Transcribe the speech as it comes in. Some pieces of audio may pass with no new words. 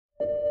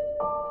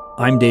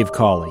I'm Dave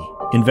Cawley,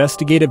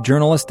 investigative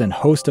journalist and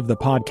host of the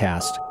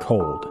podcast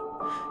Cold.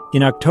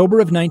 In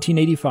October of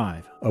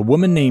 1985, a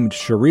woman named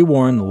Sheree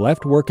Warren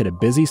left work at a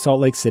busy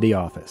Salt Lake City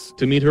office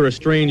to meet her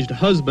estranged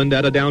husband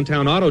at a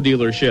downtown auto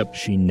dealership.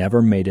 She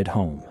never made it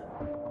home.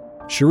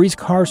 Sheree's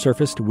car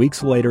surfaced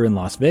weeks later in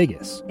Las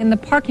Vegas. In the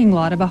parking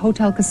lot of a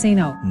hotel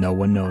casino. No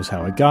one knows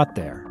how it got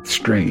there.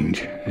 Strange.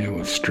 It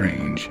was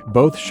strange.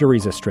 Both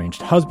Sheree's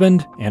estranged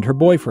husband and her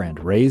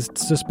boyfriend raised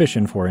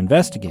suspicion for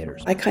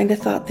investigators. I kind of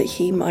thought that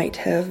he might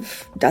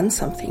have done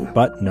something.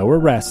 But no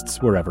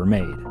arrests were ever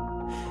made.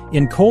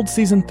 In Cold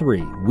Season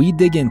 3, we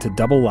dig into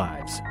double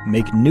lives,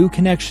 make new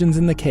connections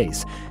in the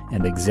case,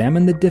 and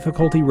examine the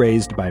difficulty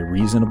raised by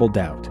reasonable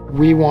doubt.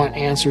 We want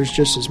answers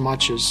just as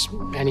much as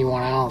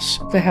anyone else.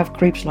 They have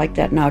creeps like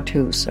that now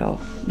too,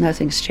 so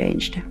nothing's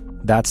changed.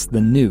 That's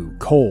the new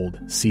Cold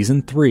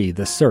Season 3,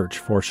 The Search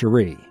for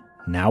Sheree,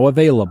 now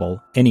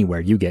available anywhere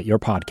you get your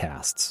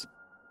podcasts.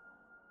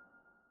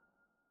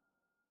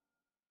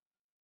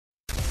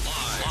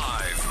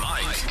 Live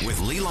Mike with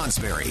Lee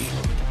Lonsberry.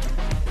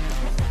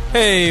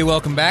 Hey,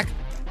 welcome back.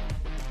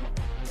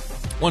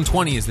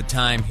 1:20 is the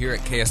time here at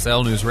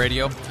KSL News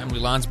Radio. I'm Lee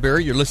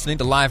Lonsberry. You're listening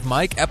to Live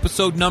Mike,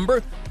 episode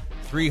number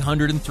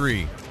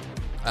 303.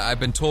 I've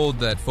been told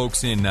that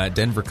folks in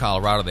Denver,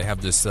 Colorado, they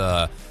have this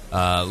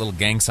little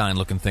gang sign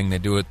looking thing they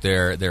do with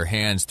their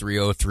hands,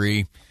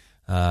 303.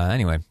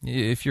 Anyway,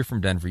 if you're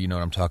from Denver, you know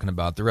what I'm talking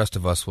about. The rest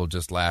of us will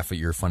just laugh at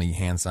your funny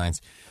hand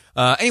signs.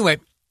 Anyway,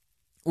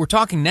 we're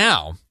talking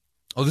now.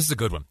 Oh, this is a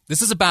good one.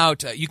 This is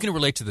about, you can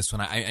relate to this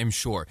one, I'm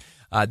sure.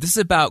 This is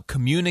about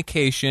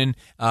communication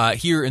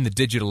here in the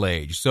digital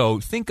age. So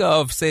think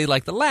of, say,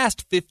 like the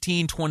last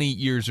 15, 20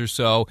 years or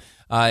so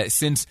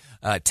since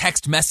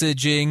text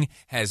messaging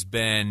has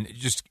been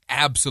just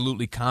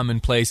absolutely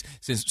commonplace,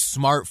 since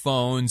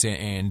smartphones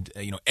and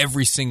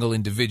every single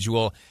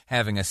individual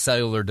having a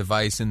cellular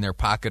device in their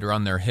pocket or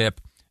on their hip.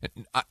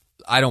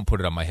 I don't put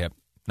it on my hip.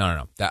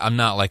 No. I'm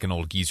not like an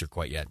old geezer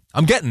quite yet.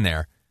 I'm getting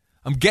there.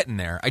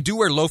 I do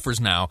wear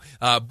loafers now,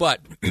 but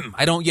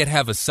I don't yet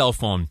have a cell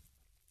phone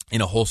in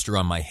a holster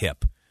on my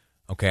hip.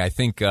 Okay, I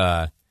think,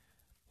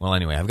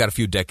 anyway, I've got a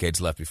few decades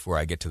left before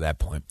I get to that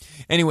point.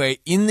 Anyway,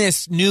 in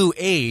this new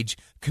age,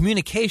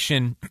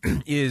 communication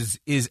is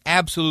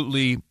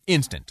absolutely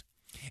instant.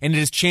 And it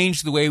has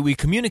changed the way we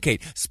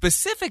communicate,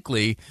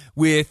 specifically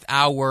with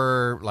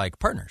our,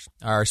 partners,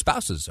 our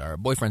spouses, our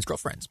boyfriends,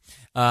 girlfriends.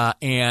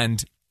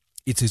 And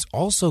it has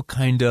also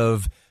kind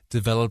of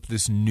developed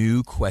this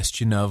new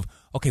question of,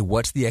 okay,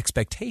 what's the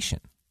expectation?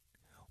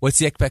 What's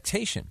the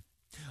expectation?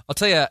 I'll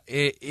tell you,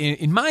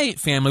 in my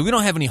family, we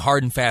don't have any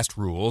hard and fast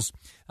rules.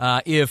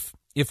 If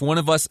one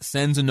of us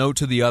sends a note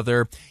to the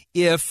other,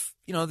 if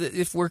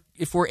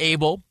we're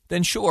able,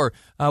 then sure,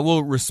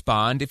 we'll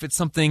respond. If it's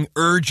something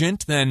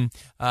urgent, then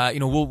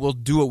we'll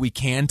do what we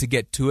can to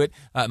get to it.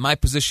 My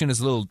position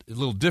is a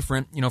little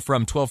different.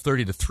 From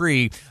 12:30 to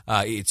 3,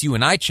 it's you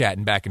and I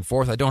chatting back and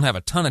forth. I don't have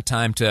a ton of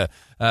time to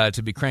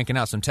be cranking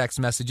out some text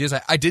messages.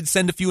 I did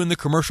send a few in the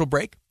commercial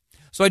break.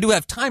 So I do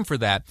have time for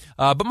that.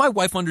 But my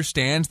wife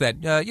understands that,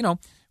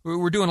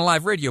 we're doing a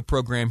live radio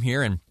program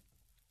here, and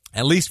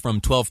at least from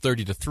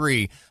 12:30 to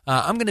 3,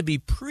 I'm going to be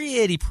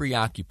pretty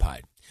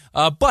preoccupied.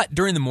 But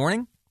during the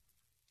morning,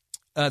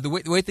 the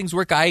way things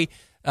work, I'll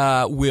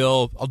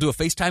do a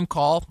FaceTime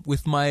call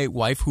with my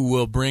wife, who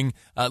will bring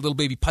little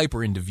baby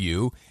Piper into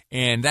view,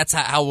 and that's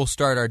how we'll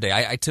start our day.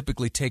 I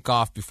typically take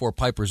off before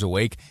Piper's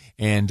awake,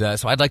 and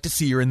so I'd like to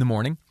see her in the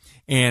morning,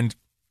 and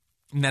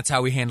that's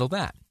how we handle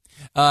that.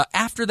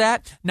 After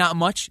that, not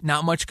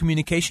much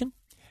communication,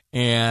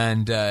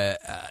 and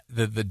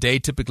the day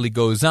typically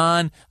goes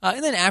on.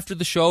 And then after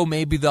the show,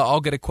 maybe I'll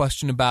get a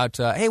question about,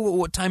 hey,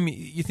 what time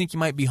you think you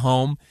might be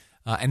home?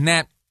 And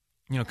that,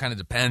 kind of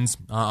depends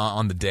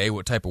on the day,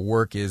 what type of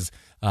work it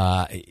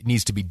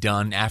needs to be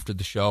done after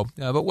the show.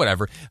 But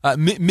whatever.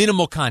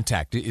 Minimal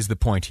contact is the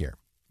point here.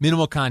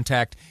 Minimal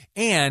contact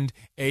and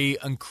a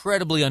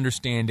incredibly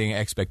understanding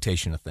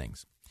expectation of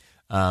things.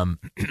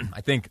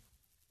 I think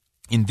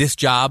in this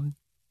job,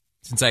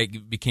 since I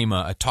became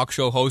a talk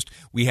show host,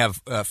 we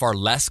have far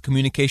less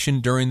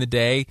communication during the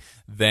day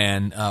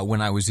than when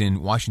I was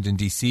in Washington,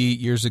 D.C.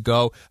 years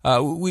ago.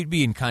 We'd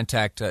be in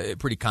contact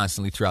pretty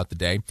constantly throughout the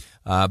day.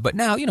 But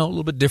now, a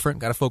little bit different.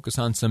 Got to focus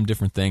on some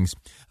different things.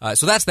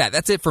 So that's that.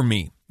 That's it for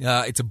me.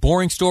 It's a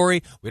boring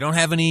story. We don't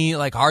have any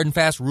hard and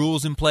fast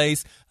rules in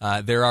place.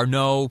 There are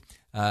no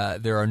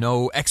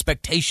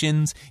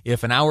expectations.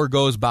 If an hour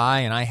goes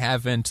by and I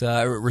haven't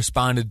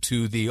responded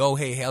to the, oh,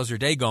 hey, how's your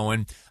day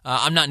going?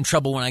 I'm not in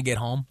trouble when I get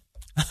home.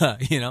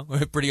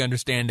 We're pretty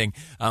understanding.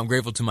 I'm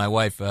grateful to my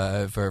wife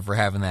for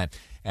having that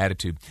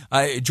attitude.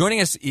 Joining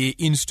us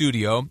in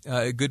studio,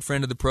 a good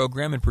friend of the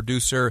program and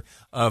producer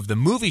of the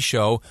movie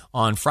show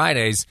on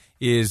Fridays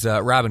is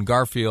Robin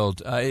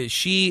Garfield.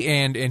 She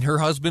and her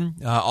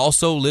husband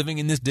also living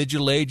in this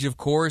digital age, of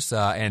course,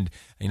 and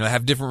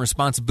have different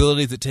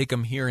responsibilities that take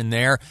them here and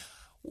there.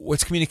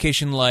 What's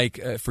communication like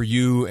for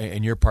you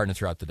and your partner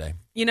throughout the day?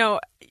 You know,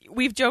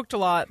 we've joked a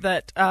lot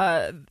that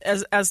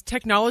as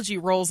technology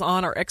rolls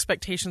on, our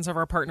expectations of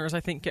our partners, I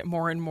think, get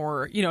more and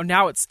more,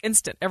 now it's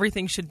instant.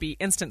 Everything should be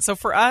instant. So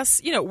for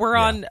us, we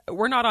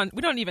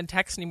don't even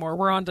text anymore.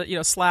 We're on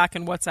to, Slack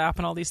and WhatsApp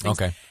and all these things.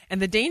 Okay.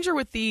 And the danger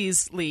with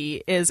these,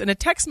 Lee, is in a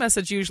text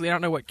message, usually, I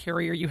don't know what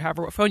carrier you have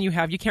or what phone you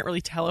have, you can't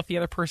really tell if the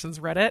other person's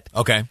read it.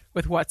 Okay.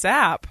 With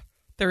WhatsApp,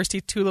 there's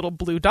these two little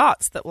blue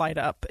dots that light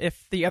up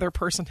if the other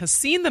person has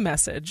seen the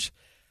message.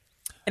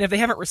 And if they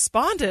haven't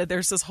responded,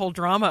 there's this whole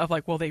drama of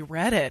like, well, they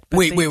read it.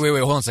 Wait,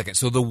 hold on a second.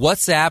 So the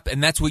WhatsApp,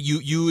 and that's what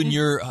you and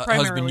your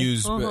husband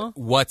use,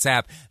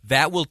 WhatsApp,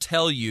 that will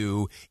tell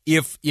you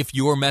if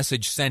your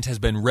message sent has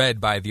been read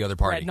by the other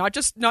party. Right.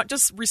 Not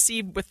just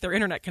received with their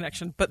internet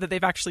connection, but that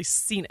they've actually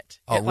seen it.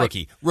 Oh,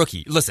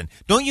 rookie. Listen,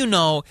 don't you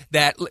know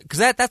that, because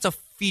that's a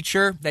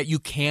feature that you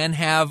can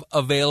have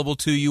available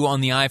to you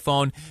on the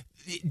iPhone.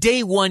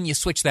 Day one, you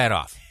switch that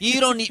off.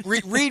 You don't need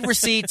read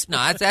receipts.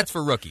 No, that's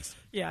for rookies.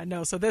 Yeah,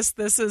 no. So this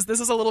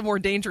is a little more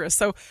dangerous.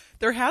 So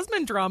there has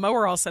been drama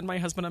where I'll send my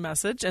husband a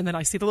message, and then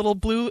I see the little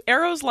blue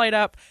arrows light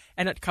up,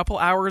 and a couple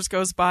hours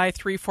goes by,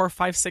 3, 4,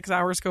 5, 6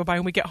 hours go by,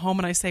 and we get home,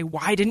 and I say,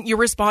 "Why didn't you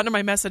respond to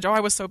my message?" "Oh, I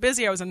was so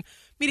busy. I was in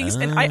meetings."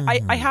 And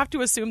I have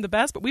to assume the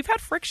best, but we've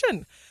had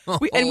friction.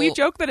 And we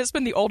joke that it's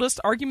been the oldest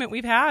argument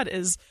we've had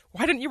is,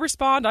 "Why didn't you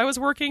respond? I was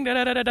working." Da,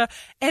 da, da, da, da.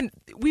 And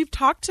we've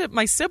talked to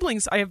my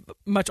siblings. I have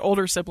much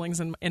older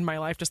siblings in my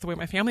life, just the way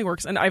my family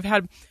works, and I've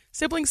had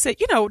siblings say,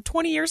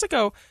 20 years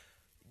ago,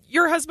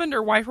 your husband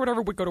or wife or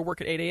whatever would go to work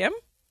at 8 a.m.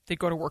 They'd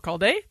go to work all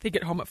day. They'd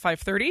get home at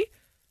 5:30.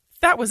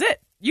 That was it.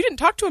 You didn't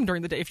talk to him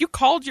during the day. If you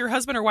called your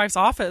husband or wife's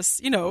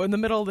office, in the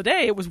middle of the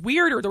day, it was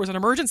weird, or there was an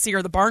emergency,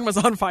 or the barn was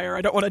on fire.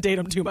 I don't want to date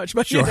them too much,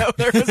 but sure.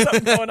 There was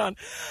something going on.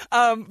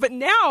 But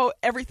now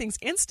everything's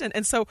instant.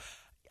 And so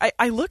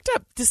I looked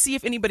up to see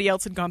if anybody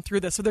else had gone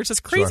through this. So there's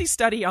this crazy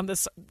study on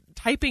this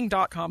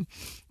typing.com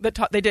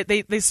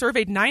that they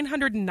surveyed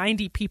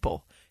 990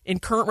 people in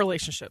current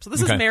relationships. So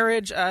this is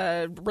marriage,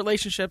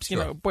 relationships,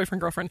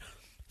 boyfriend, girlfriend.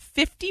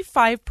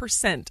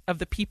 55% of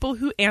the people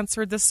who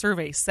answered this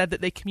survey said that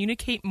they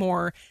communicate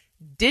more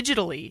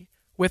digitally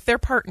with their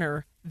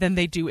partner than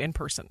they do in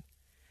person.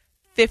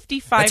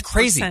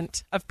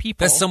 55% of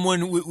people. That's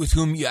someone with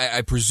whom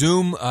I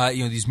presume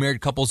these married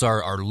couples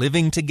are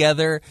living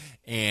together,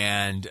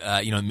 and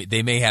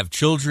they may have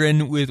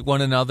children with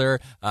one another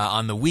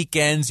on the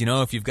weekends.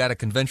 If you've got a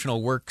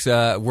conventional work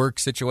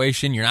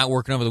situation, you're not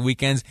working over the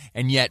weekends,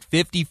 and yet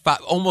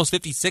almost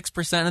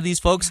 56% of these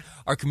folks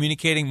are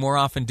communicating more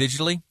often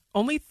digitally.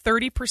 Only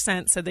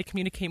 30% said they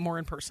communicate more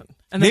in person.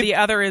 And then the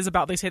other is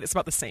they say it's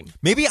about the same.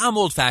 Maybe I'm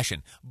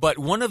old-fashioned, but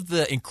one of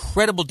the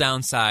incredible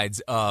downsides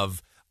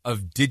of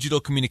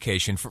digital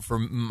communication for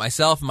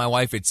myself and my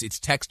wife, it's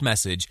text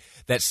message,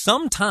 that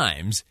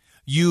sometimes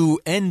you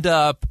end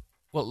up,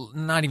 well,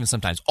 not even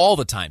sometimes, all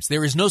the times,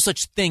 there is no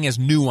such thing as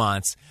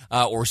nuance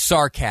or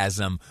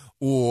sarcasm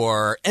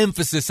or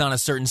emphasis on a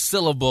certain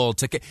syllable.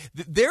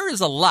 There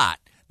is a lot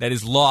that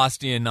is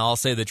lost in, I'll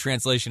say, the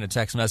translation of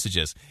text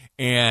messages,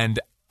 and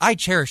I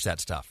cherish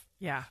that stuff.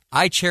 Yeah.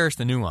 I cherish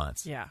the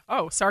nuance. Yeah.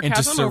 Oh,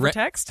 sarcasm over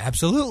text?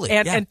 Absolutely.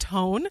 And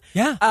tone.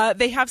 Yeah.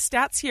 They have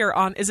stats here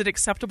on, is it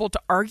acceptable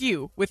to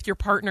argue with your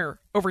partner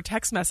over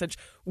text message?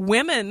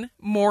 Women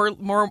more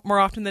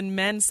often than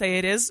men say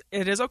it is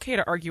okay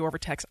to argue over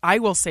text. I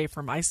will say,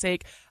 for my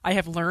sake, I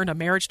have learned a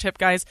marriage tip,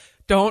 guys.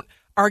 Don't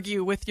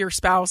argue with your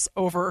spouse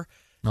over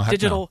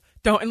digital. No.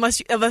 Don't,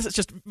 unless it's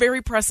just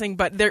very pressing.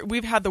 But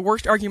we've had the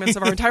worst arguments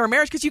of our entire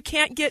marriage because you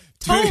can't get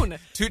tone.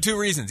 Two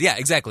reasons. Yeah,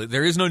 exactly.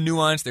 There is no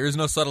nuance. There is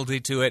no subtlety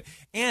to it.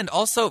 And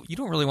also, you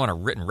don't really want a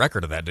written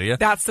record of that, do you?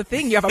 That's the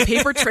thing. You have a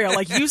paper trail.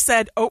 Like you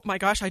said, oh my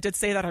gosh, I did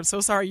say that. I'm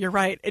so sorry. You're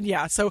right. And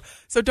yeah, so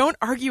don't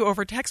argue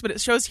over text. But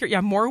it shows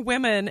here, more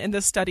women in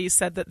this study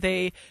said that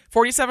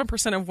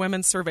 47% of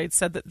women surveyed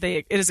said that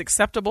it is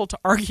acceptable to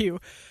argue,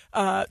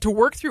 to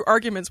work through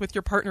arguments with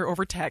your partner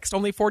over text.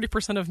 Only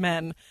 40% of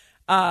men.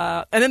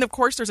 And then, of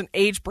course, there's an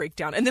age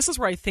breakdown. And this is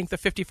where I think the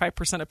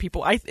 55% of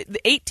people,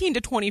 the 18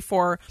 to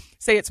 24,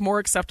 say it's more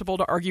acceptable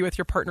to argue with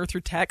your partner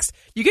through text.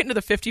 You get into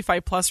the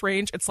 55-plus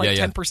range, it's like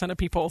 10% of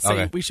people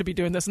say we should be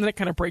doing this. And then it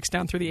kind of breaks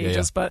down through the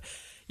ages. But,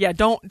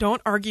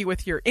 don't argue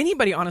with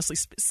anybody, honestly,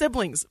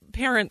 siblings,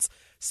 parents,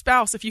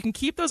 spouse. If you can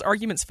keep those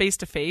arguments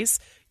face-to-face,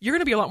 you're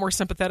going to be a lot more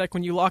sympathetic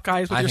when you lock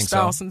eyes with your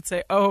spouse and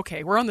say, oh,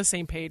 okay, we're on the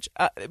same page.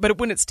 But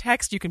when it's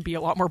text, you can be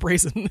a lot more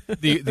brazen.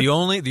 The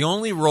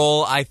only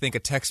role I think a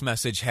text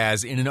message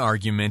has in an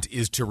argument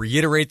is to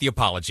reiterate the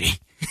apology.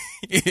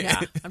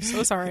 Yeah, I'm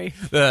so sorry.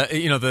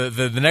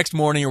 The next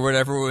morning or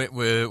whatever,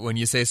 when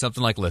you say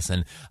something like,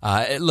 listen,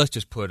 let's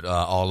just put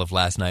all of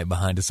last night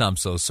behind us. I'm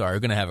so sorry.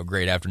 We're going to have a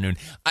great afternoon.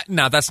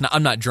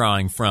 I'm not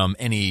drawing from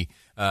any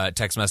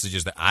text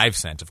messages that I've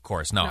sent, of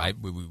course. No.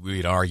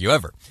 We'd argue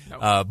ever.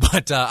 No.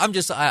 But I'm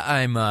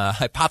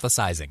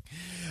hypothesizing.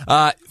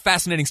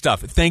 Fascinating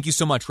stuff. Thank you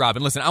so much,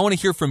 Robin. Listen, I want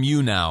to hear from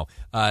you now.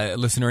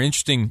 Listener,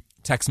 interesting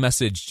text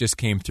message just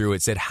came through.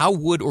 It said, how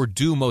would or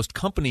do most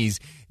companies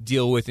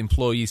deal with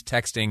employees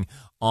texting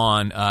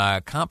on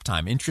comp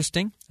time?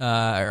 Interesting,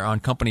 or on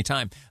company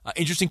time.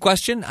 Interesting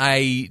question.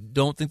 I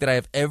don't think that I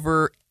have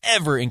ever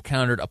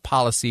encountered a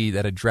policy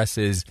that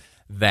addresses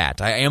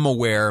that. I am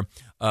aware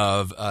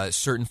of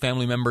certain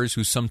family members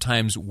who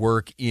sometimes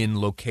work in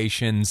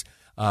locations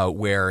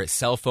where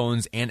cell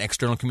phones and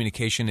external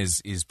communication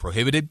is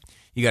prohibited.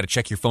 You got to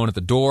check your phone at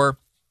the door,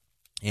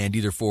 and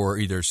either for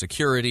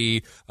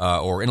security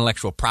or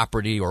intellectual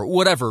property or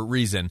whatever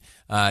reason,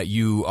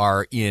 you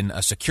are in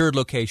a secured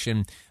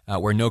location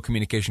where no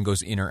communication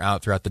goes in or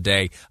out throughout the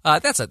day.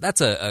 That's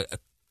a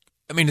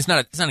I mean, it's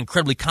not an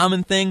incredibly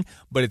common thing,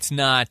 but it's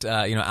not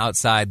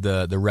outside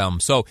the realm.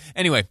 So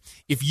anyway,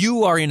 if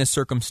you are in a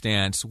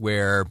circumstance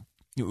where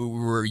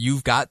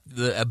you've got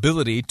the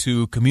ability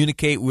to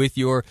communicate with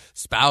your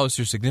spouse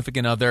or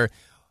significant other,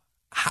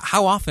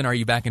 how often are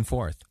you back and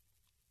forth?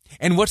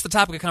 And what's the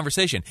topic of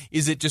conversation?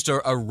 Is it just a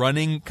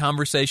running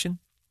conversation?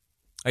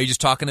 Are you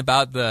just talking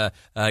about the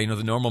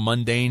normal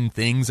mundane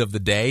things of the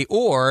day,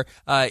 or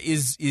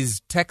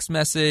is text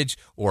message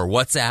or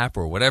WhatsApp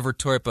or whatever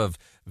type of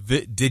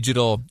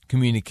digital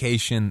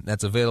communication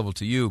that's available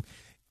to you?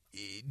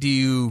 Do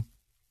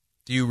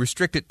you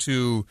restrict it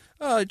to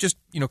just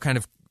kind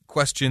of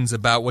questions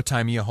about what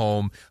time are you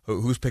home,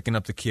 who's picking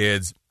up the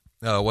kids,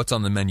 what's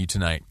on the menu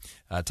tonight,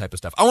 type of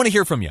stuff? I want to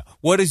hear from you.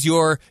 What is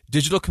your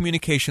digital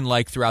communication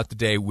like throughout the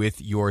day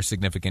with your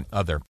significant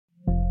other?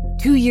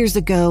 2 years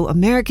ago,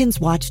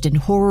 Americans watched in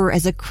horror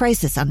as a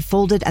crisis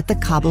unfolded at the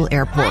Kabul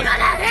airport.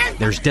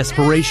 There's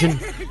desperation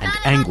and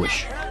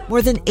anguish.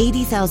 More than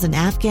 80,000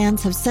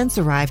 Afghans have since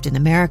arrived in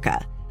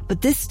America,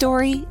 but this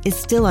story is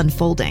still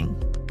unfolding.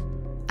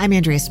 I'm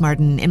Andrea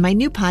Smartin. In my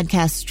new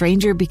podcast,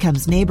 Stranger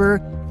Becomes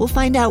Neighbor, we'll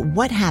find out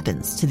what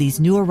happens to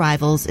these new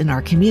arrivals in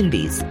our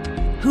communities.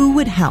 Who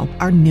would help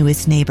our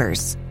newest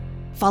neighbors?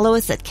 Follow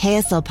us at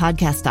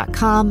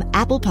kslpodcast.com,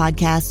 Apple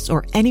Podcasts,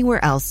 or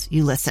anywhere else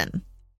you listen.